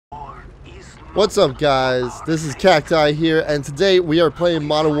What's up, guys? This is Cacti here, and today we are playing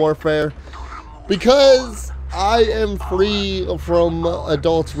Modern Warfare because I am free from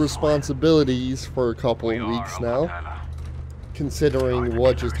adult responsibilities for a couple of weeks now, considering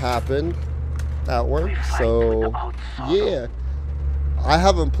what just happened at work. So, yeah. I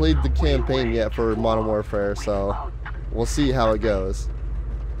haven't played the campaign yet for Modern Warfare, so we'll see how it goes.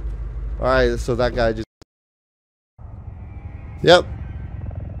 Alright, so that guy just... Yep.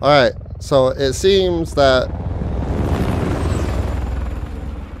 Alright, so it seems that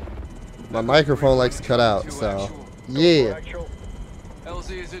my microphone likes to cut out, so yeah.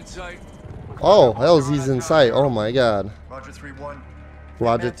 LZ is in sight. Oh, LZ's in sight. Oh my god. Roger 3-1.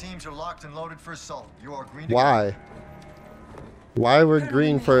 Roger. Teams are locked and loaded for assault. You are green. Why? Why we're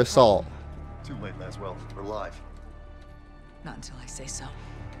green for assault? Too late, Laswell. We're live. Not until I say so.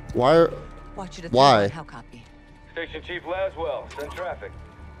 Why? Watch it at Why? How copy? Station Chief Laswell, send traffic.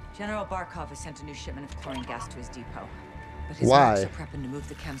 General Barkov has sent a new shipment of chlorine gas to his depot. But his Why? mercs are prepping to move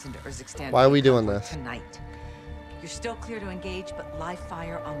the chems into Urzikstan. Why are we doing this? Tonight. You're still clear to engage, but live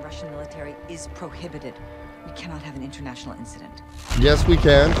fire on Russian military is prohibited. We cannot have an international incident. Yes, we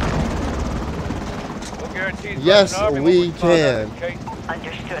can. No guarantees. Yes, we can.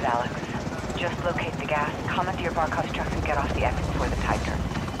 Understood, Alex. Just locate the gas, comment to your Barkov's trucks, and get off the exit before the tide turns.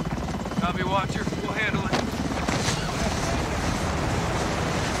 Copy, Watcher. We'll handle it.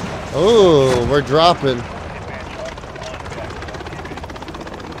 Oh, we're dropping.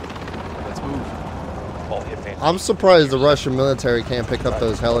 Let's move. All hit man. I'm surprised the Russian military can't pick up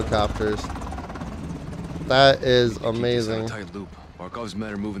those helicopters. That is amazing. Tight loop. Barkov's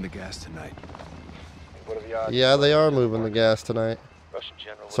men are moving the gas tonight. What are the odds? Yeah, they are moving the gas tonight. Russian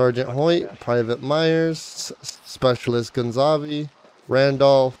General Sergeant Hoyt, Private Myers, Specialist Gonzavi,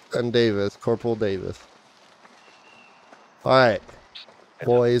 Randolph, and Davis, Corporal Davis. Alright.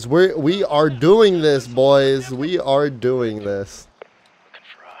 Boys, we are doing this, boys. We are doing this. Looking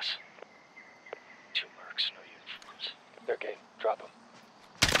for us. 2 mercs, no uniforms. They're game. Drop them.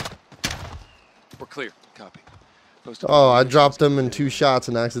 We're clear. Copy. Oh, I dropped them in 2 shots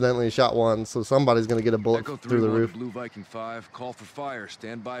and accidentally shot one, so somebody's gonna get a bullet Echo through the 3-1 roof. Blue Viking 5. Call for fire.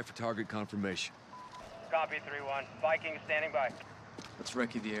 Stand by for target confirmation. Copy 3-1. Viking standing by. Let's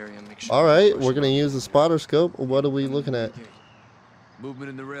recce the area and make sure. Alright, we're gonna use the spotter scope. What are we looking at? Movement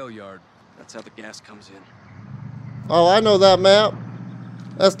in the rail yard. That's how the gas comes in. Oh, I know that map.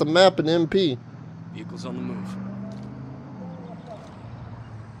 That's the map in MP. Vehicles on the move.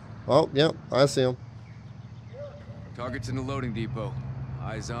 Oh, yep, I see him. Target's in the loading depot.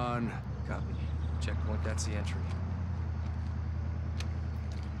 Eyes on. Copy. Checkpoint, that's the entry.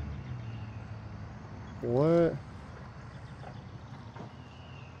 What?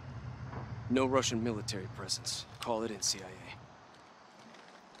 No Russian military presence. Call it in, CIA.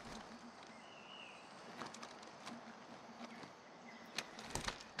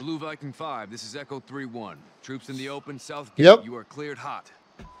 Blue Viking 5, this is Echo 3-1. Troops in the open, south gate. Yep. You are cleared hot.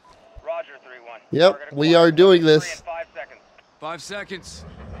 Roger 3-1. Yep, we are doing this. 5 seconds. 5 seconds.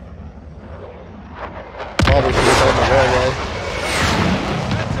 Probably should have done the railway.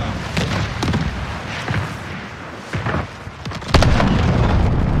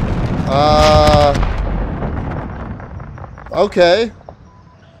 Okay.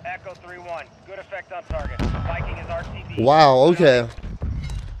 Echo 3-1. Good effect on target. Viking is RCD. Wow, okay.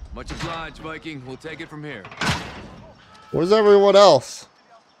 Much obliged, Viking. We'll take it from here. Where's everyone else?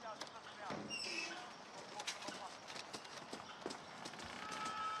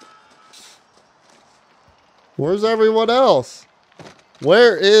 Where's everyone else?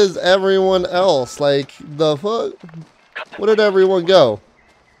 Where is everyone else? Like, the fuck? Where did everyone go?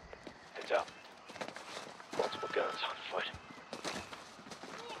 Heads up. Multiple guns on foot.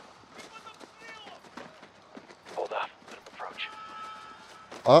 Hold off. Let him approach.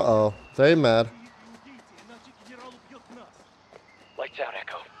 Uh-oh. They mad. Lights out,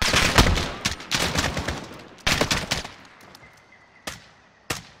 Echo.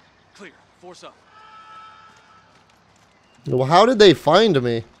 Clear. Force up. Well, how did they find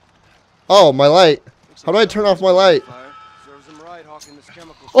me? Oh, my light. How do I turn off my light?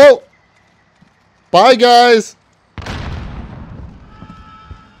 Oh! Bye, guys!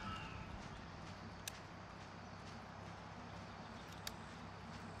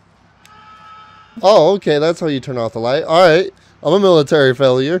 Oh, okay, that's how you turn off the light. Alright, I'm a military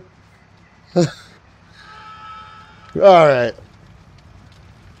failure. Alright.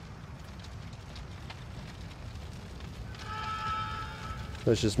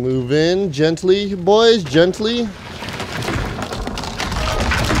 Let's just move in gently, boys, gently.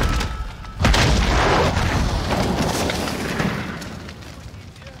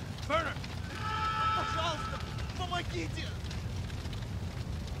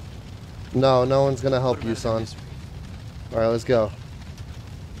 No, no one's gonna help you, son. Alright, let's go.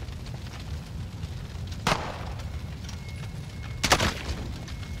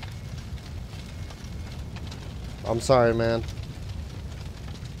 I'm sorry, man.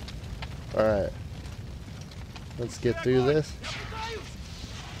 Alright. Let's get through this.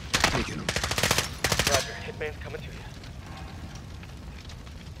 Taking him. Roger, hitman's coming to you.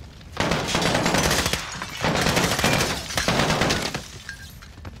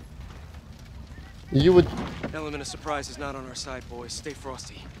 You would... Element of surprise is not on our side, boys. Stay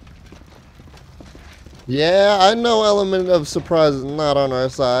frosty. Yeah, I know element of surprise is not on our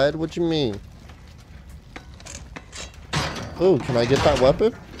side. What you mean? Ooh, can I get that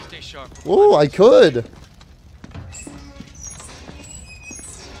weapon? Stay sharp. Ooh, I could.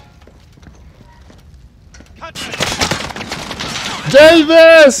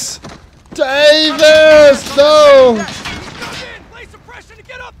 Davis! Davis! No! Lay some pressure to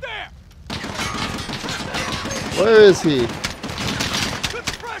get up there. Where is he?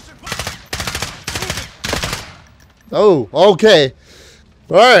 Oh, okay.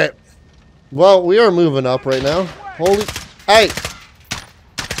 Alright. Well, we are moving up right now. Holy... Hey!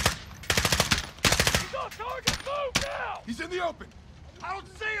 He's in the open. I don't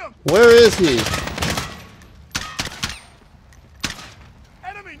see him. Where is he?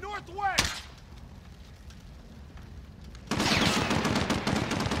 Enemy northwest.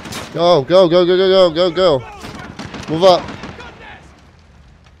 Go, go, go, go, go, go, go, go. Move up.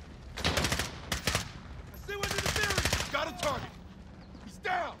 Got a target. He's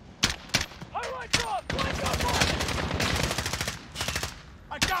down. I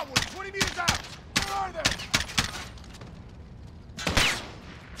got one. 20 meters out. Where are they?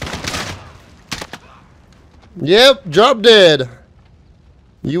 Yep, drop dead.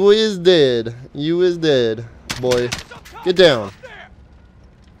 You is dead. You is dead, boy. Get down.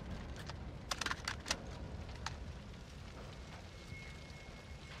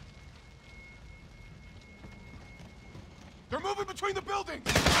 They're moving between the buildings.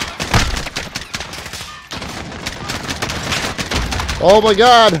 Oh my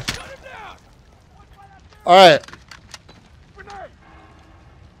god. Alright.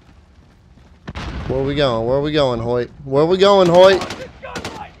 Where we going? Where we going, Hoyt? Where we going, Hoyt?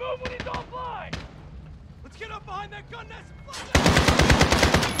 Let's get up behind that gun nest.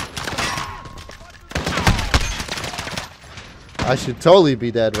 I should totally be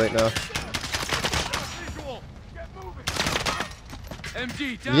dead right now.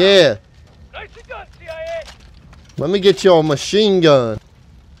 MG down. Yeah. Nicely done, CIA. Let me get your machine gun.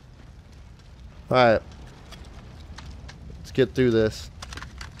 Alright. Let's get through this.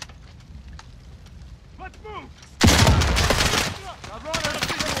 Let's move.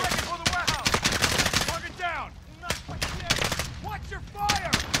 Target down. Watch your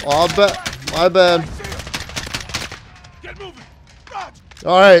fire. Oh, my bad. Get moving. Roger.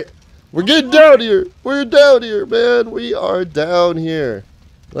 Alright. We're getting down here. We're down here, man. We are down here.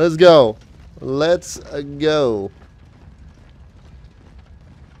 Let's go. Let's go.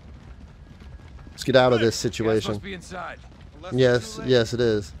 Let's get out of this situation. Be inside. Yes, yes, it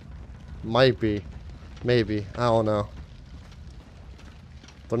is. Might be. Maybe. I don't know.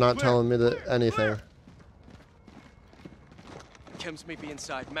 They're not telling me that anything. Chems may be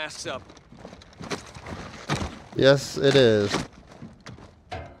inside. Masks up. Yes, it is.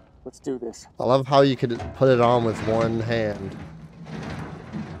 Let's do this. I love how you could put it on with one hand.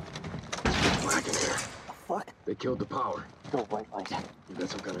 Black in here. Fuck. They killed the power. Go white light. You got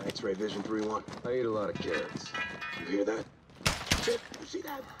some kind of X-ray vision, 3-1. I ate a lot of carrots. You hear that? Shit, you see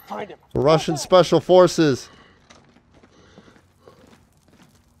that? Find him. Russian Special Forces.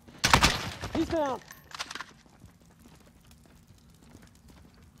 He's down.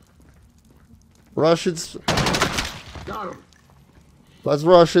 Russians. Got him. That's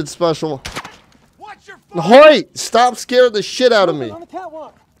Russian Special. Watch your Hoyt! Stop scaring the shit out of me. On the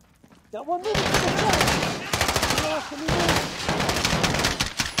catwalk. That one moving to the side. Lost the new move.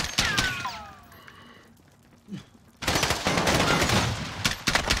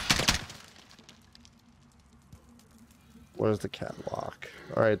 Where's the catwalk?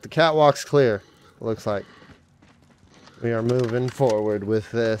 Alright, the catwalk's clear. Looks like. We are moving forward with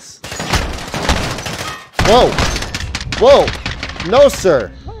this. Whoa! Whoa! No,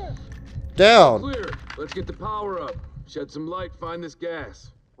 sir! Down! Clear. Let's get the power up. Shed some light, find this gas.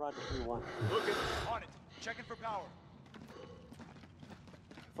 Roger, 3-1. Looking on it. Checking for power.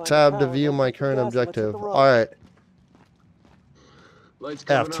 Find Tab the to power. view my Let's current gas, let's hit objective. the road. Alright. Lights F,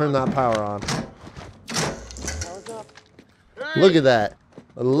 coming turn on. that power on. Power's up. Look at that.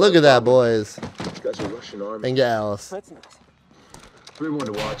 Look at that, boys. These guys are Russian. Russian army. and get Alice. 3-1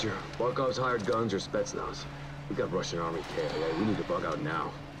 to Watcher. Barkov's hired guns or Spetsnaz. We got Russian army KIA. We need to bug out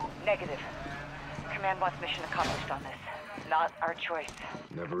now. Negative. Command wants mission accomplished on this. Not our choice.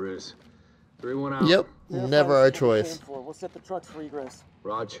 Never is. 3-1 out. Yep, never our choice. We'll set the trucks for egress.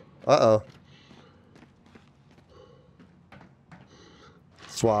 Raj. Uh-oh.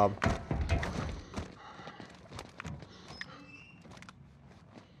 Swab.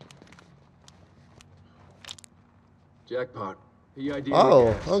 Jackpot. PID.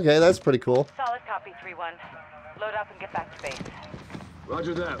 Oh, okay, that's pretty cool. Solid copy, 3-1. Load up and get back to base.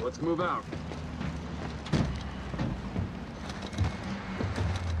 Roger that. Let's move out.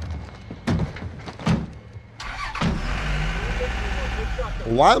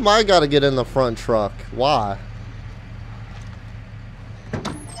 Why am I gotta get in the front truck? Why?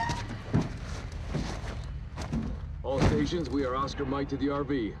 All stations, we are Oscar Mike to the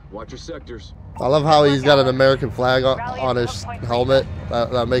RV. Watch your sectors. I love how he's got an American flag on his helmet.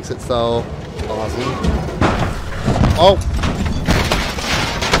 That makes it so awesome. Oh!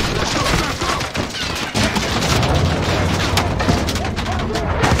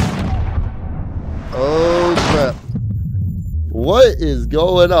 Oh crap. What is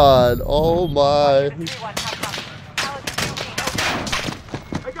going on? Oh my.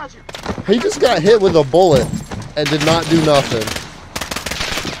 He just got hit with a bullet and did not do nothing.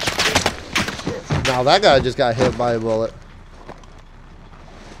 Now that guy just got hit by a bullet.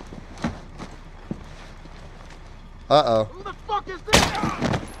 Uh-oh. Who the fuck is this?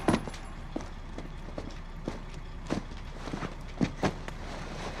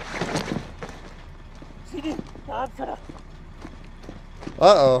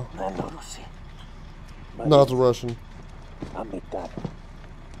 Uh-oh. Not the Russian.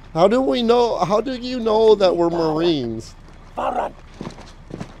 How do we know? How do you know that we're Marines?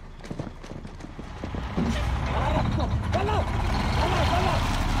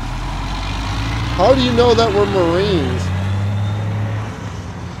 How do you know that we're Marines?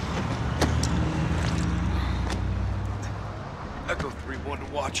 Echo 3-1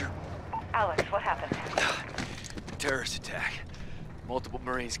 to Watcher. Alex, what happened? Terrorist attack. Multiple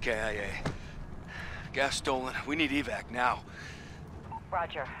Marines KIA. Gas stolen. We need evac now.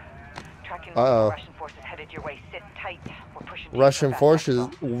 Roger. Tracking Uh-oh. Russian forces headed your way. Sit tight. We're pushing. Russian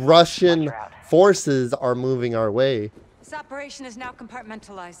forces are moving our way. This operation is now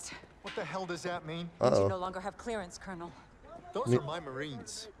compartmentalized. What the hell does that mean? You Uh-oh. no longer have clearance, Colonel. Those are my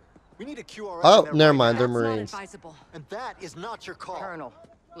Marines. We need a QRS. Oh, in there never right mind. They're now. That's not Marines. advisable. And that is not your call. Colonel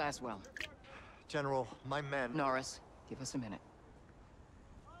Laswell, General, my men. Norris, give us a minute.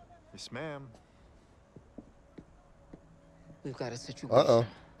 Yes, ma'am. We've got a situation. Uh-oh.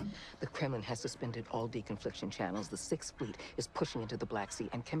 The Kremlin has suspended all deconfliction channels. The Sixth Fleet is pushing into the Black Sea,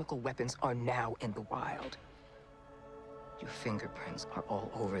 and chemical weapons are now in the wild. Your fingerprints are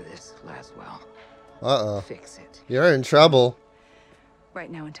all over this, Laswell. Uh-oh. Fix it. You're in trouble.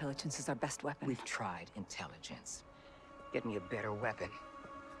 Right now, intelligence is our best weapon. We've tried intelligence. Get me a better weapon.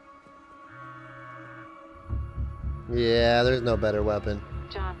 Yeah, there's no better weapon.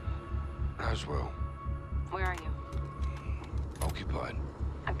 John, Laswell. where are you? Occupied.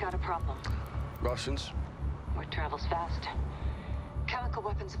 I've got a problem. Russians? Word travels fast. Chemical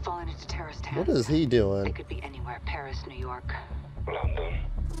weapons have fallen into terrorist hands. What is he They doing? could be anywhere. Paris, New York. London.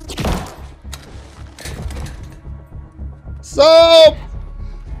 Soap!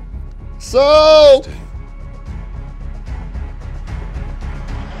 Soap!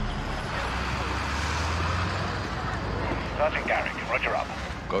 Sergeant Garrick, roger up.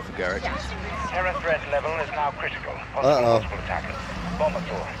 Go for Garrick. Terror threat level is now critical. Possible multiple attackers. Bomber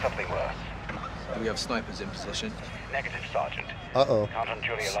or something worse. We have snipers in position. Negative, Sergeant. Uh-oh. Can't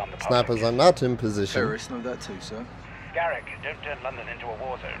unduly alarm the public. Snipers are not in position. Terrorists know that too, sir. Garrick, don't turn London into a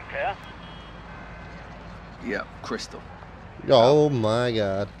war zone, clear? Yeah, Crystal. Oh my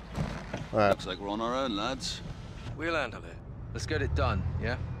god. Alright. Looks like we're on our own, lads. We'll handle it. Let's get it done,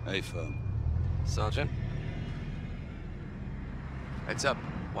 yeah? Hey, firm. Sergeant? Heads up.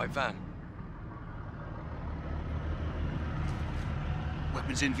 White van.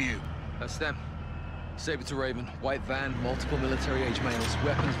 Weapons in view. That's them. Saber to Raven. White van, multiple military-age males.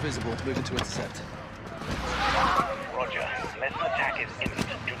 Weapons visible. Moving to intercept. Roger. Unless an attack is imminent,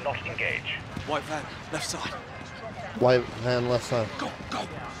 do not engage. White van, left side. White hand left side. Go, go.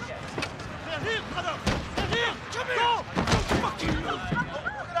 Stand here, brother. Stand here. Come here. Go. Fuck you.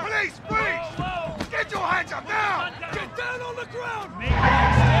 Police, police. Get your hands up now. Get down on the ground.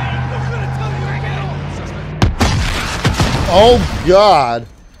 I'm gonna tell you again. Oh god.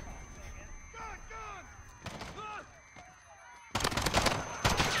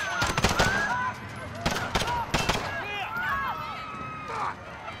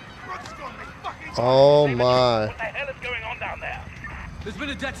 Oh my. What the hell is going on down there? There's been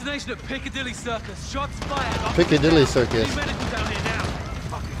a detonation at Piccadilly Circus. Shots fired. Piccadilly Circus. Need medical down here now.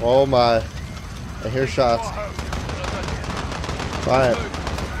 Oh my. I hear shots. Alright.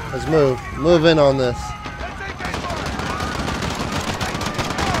 Let's move. Move in on this.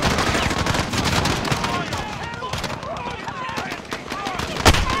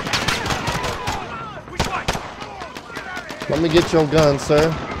 Let me get your gun,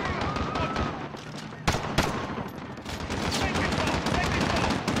 sir.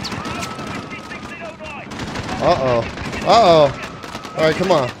 Uh-oh. Uh-oh. Alright,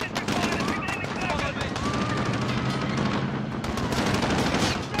 come on.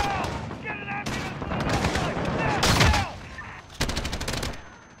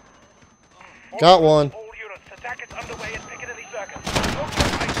 Got one.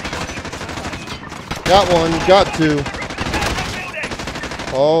 Got one. Got two.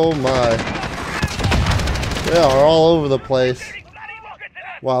 Oh my. They are all over the place.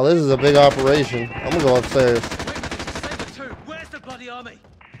 Wow, this is a big operation. I'm gonna go upstairs. Where's the bloody army?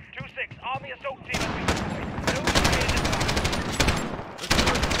 2-6, Army Assault Team.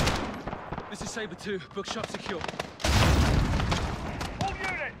 This is Saber 2. Bookshop secure. All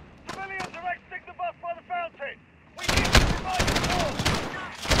units, civilians are exiting the bus by the fountain. We need to provide support.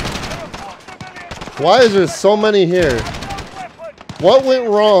 There are 4 civilians. Why is there so many here? What went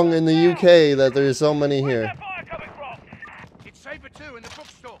wrong in the UK that there's so many here? It's Saber 2 in the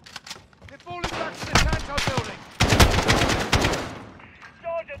bookstore. They're falling back to the Tanto building.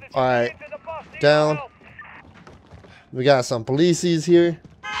 Alright. Down. We got some policies here.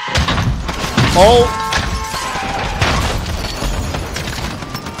 Oh!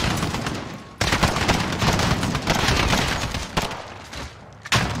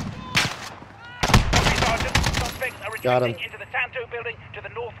 Got him. Into the Tanto building to the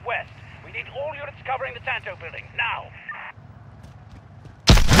northwest. We need all units covering the Tanto building now.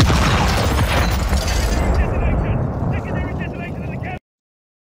 Secondary detonation in the camp.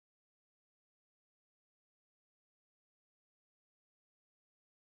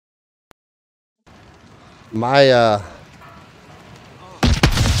 My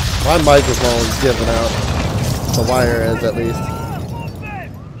microphone's giving out. The wire is, at least.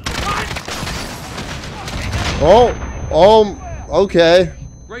 Oh! Okay.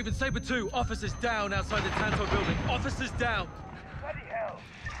 Raven, Saber 2, officers down outside the Tanto building. Officers down. Bloody hell.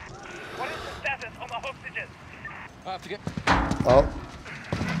 What is the status on the hostages? I have to get... Oh.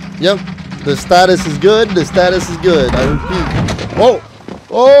 Yep. The status is good. The status is good. I repeat. Whoa.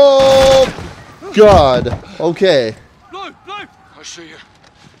 Oh! God. Okay. Blue! Blue! I see you.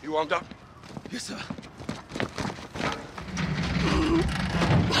 You armed up? Yes, sir.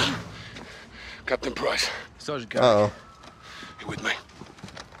 Captain Price. Sergeant Carey. Uh-oh. You with me?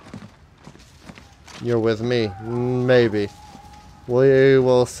 You're with me. Maybe. We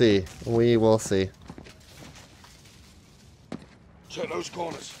will see. We will see. Check those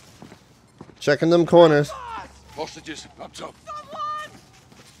corners. Checking them corners. Hostages up top.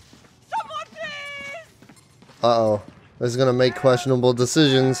 Someone please! Uh-oh. This is gonna make questionable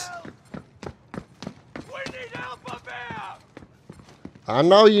decisions. We need help up here! I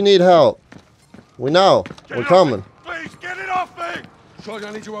know you need help. We know. We're coming. Please, get it off me!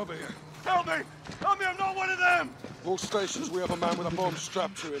 Sergeant, I need you over here. Help me! Help me, I'm not one of them! All stations, we have a man with a bomb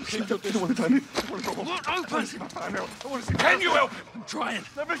strapped to him. Keep your distance. Look, open! Can you help? I'm trying.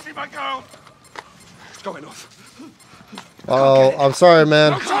 Let me see my girl! It's going off. Oh, I'm sorry,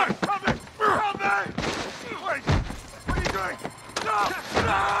 man. No time! Help me! Help me! Wait! What are you doing? No!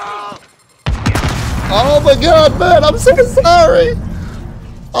 No! Oh my God, man! I'm so sorry.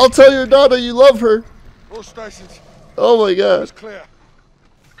 I'll tell your daughter you love her. All stations. Oh my God. It's clear.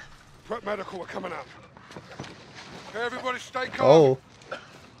 Prep medical, we're coming out. Okay, everybody stay calm. Oh.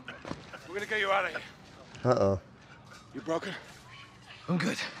 We're gonna get you out of here. Uh-oh. You broken? I'm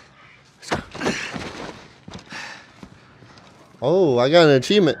good. Oh, I got an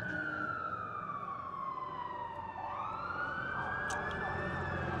achievement.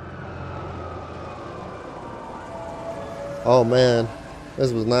 Oh man,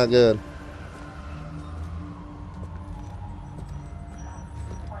 this was not good.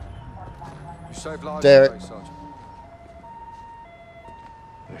 You saved lives Derek. today, Sergeant.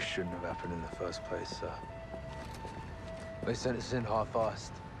 This shouldn't have happened in the first place, sir. They sent us in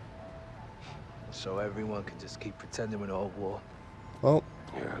half-assed. So everyone can just keep pretending we're not at war. Oh.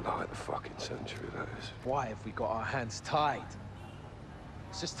 Yeah, like the fucking century, that is. Why have we got our hands tied?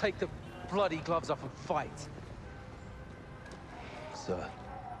 Let's just take the bloody gloves off and fight. Sir.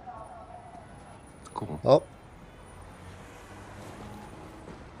 Come on. Oh.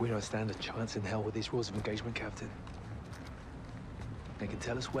 We don't stand a chance in hell with these rules of engagement, Captain. They can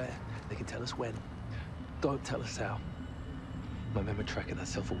tell us where, they can tell us when. Don't tell us how. My men were tracking that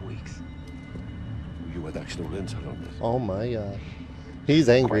cell for weeks. You had actual intel on this? Oh my god. He's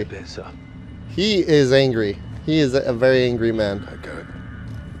angry. Quite a bit, sir. He is angry. He is a very angry man. I got it.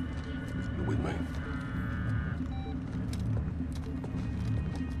 You're with me.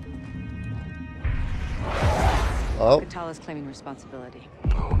 Oh. Katala's claiming responsibility.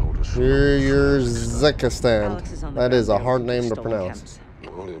 Uzbekistan. That is a hard name to pronounce.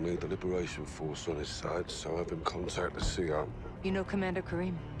 Well, he'll need the Liberation Force on his side, so have him contact the CO. You know Commander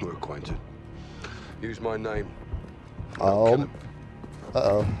Karim? We're acquainted. Use my name. Oh.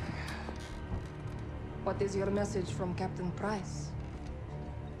 Uh-oh. What is your message from Captain Price?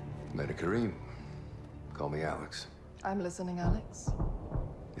 Commander Karim. Call me Alex. I'm listening, Alex.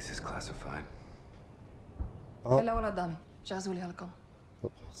 This is classified. Oh. Hello, Adam. Jazuli halkom.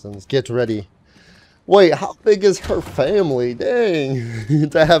 Let's get ready. Wait, how big is her family? Dang.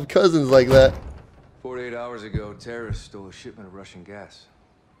 To have cousins like that. 48 hours ago, terrorists stole a shipment of Russian gas.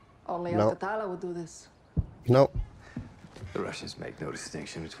 Only No. Al-Qatala would do this. Nope. The Russians make no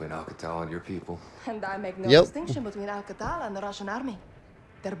distinction between Al-Qatala and your people. And I make no Yep. distinction between Al-Qatala and the Russian army.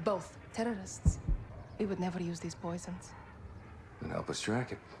 They're both terrorists. We would never use these poisons. And help us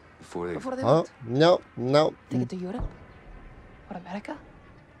track it before they... Oh, no, no. Take it to Europe? Or America?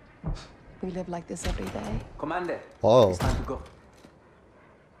 We live like this every day. Commander, Oh. it's time to go.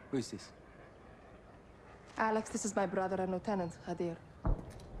 Who is this? Alex, this is my brother and Lieutenant, Hadir.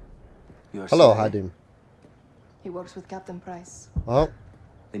 You are Hello, CIA? Hadim. He works with Captain Price. Oh.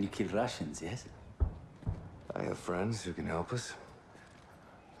 Then you kill Russians, yes? I have friends who can help us.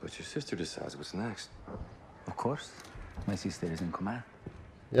 But your sister decides what's next. Of course. My sister is in command.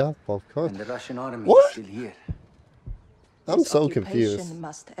 Yeah, of course. And the Russian army What? is still here. I'm This so occupation confused.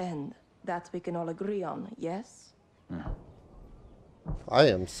 must end. That we can all agree on, yes? I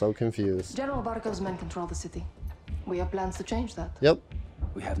am so confused. General Barkov's men control the city. We have plans to change that. Yep.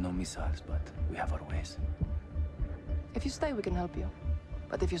 We have no missiles, but we have our ways. If you stay, we can help you.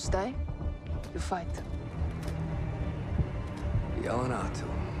 But if you stay, you fight. Yelling out to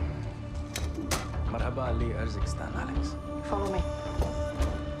him. Marhaba Ali Urzikstan, Alex. Follow me.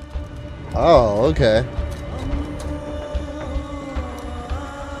 Oh, okay.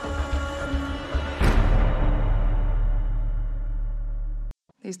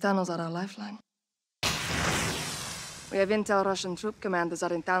 These tunnels are our lifeline. We have intel Russian troop commanders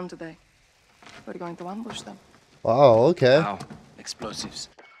are in town today. We're going to ambush them. Wow, okay. Wow. Explosives.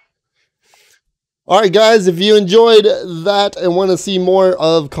 Alright guys, if you enjoyed that and want to see more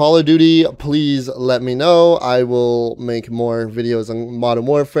of Call of Duty, please let me know. I will make more videos on Modern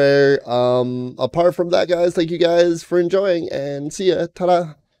Warfare. Apart from that guys, thank you guys for enjoying and see ya.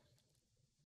 Ta-da!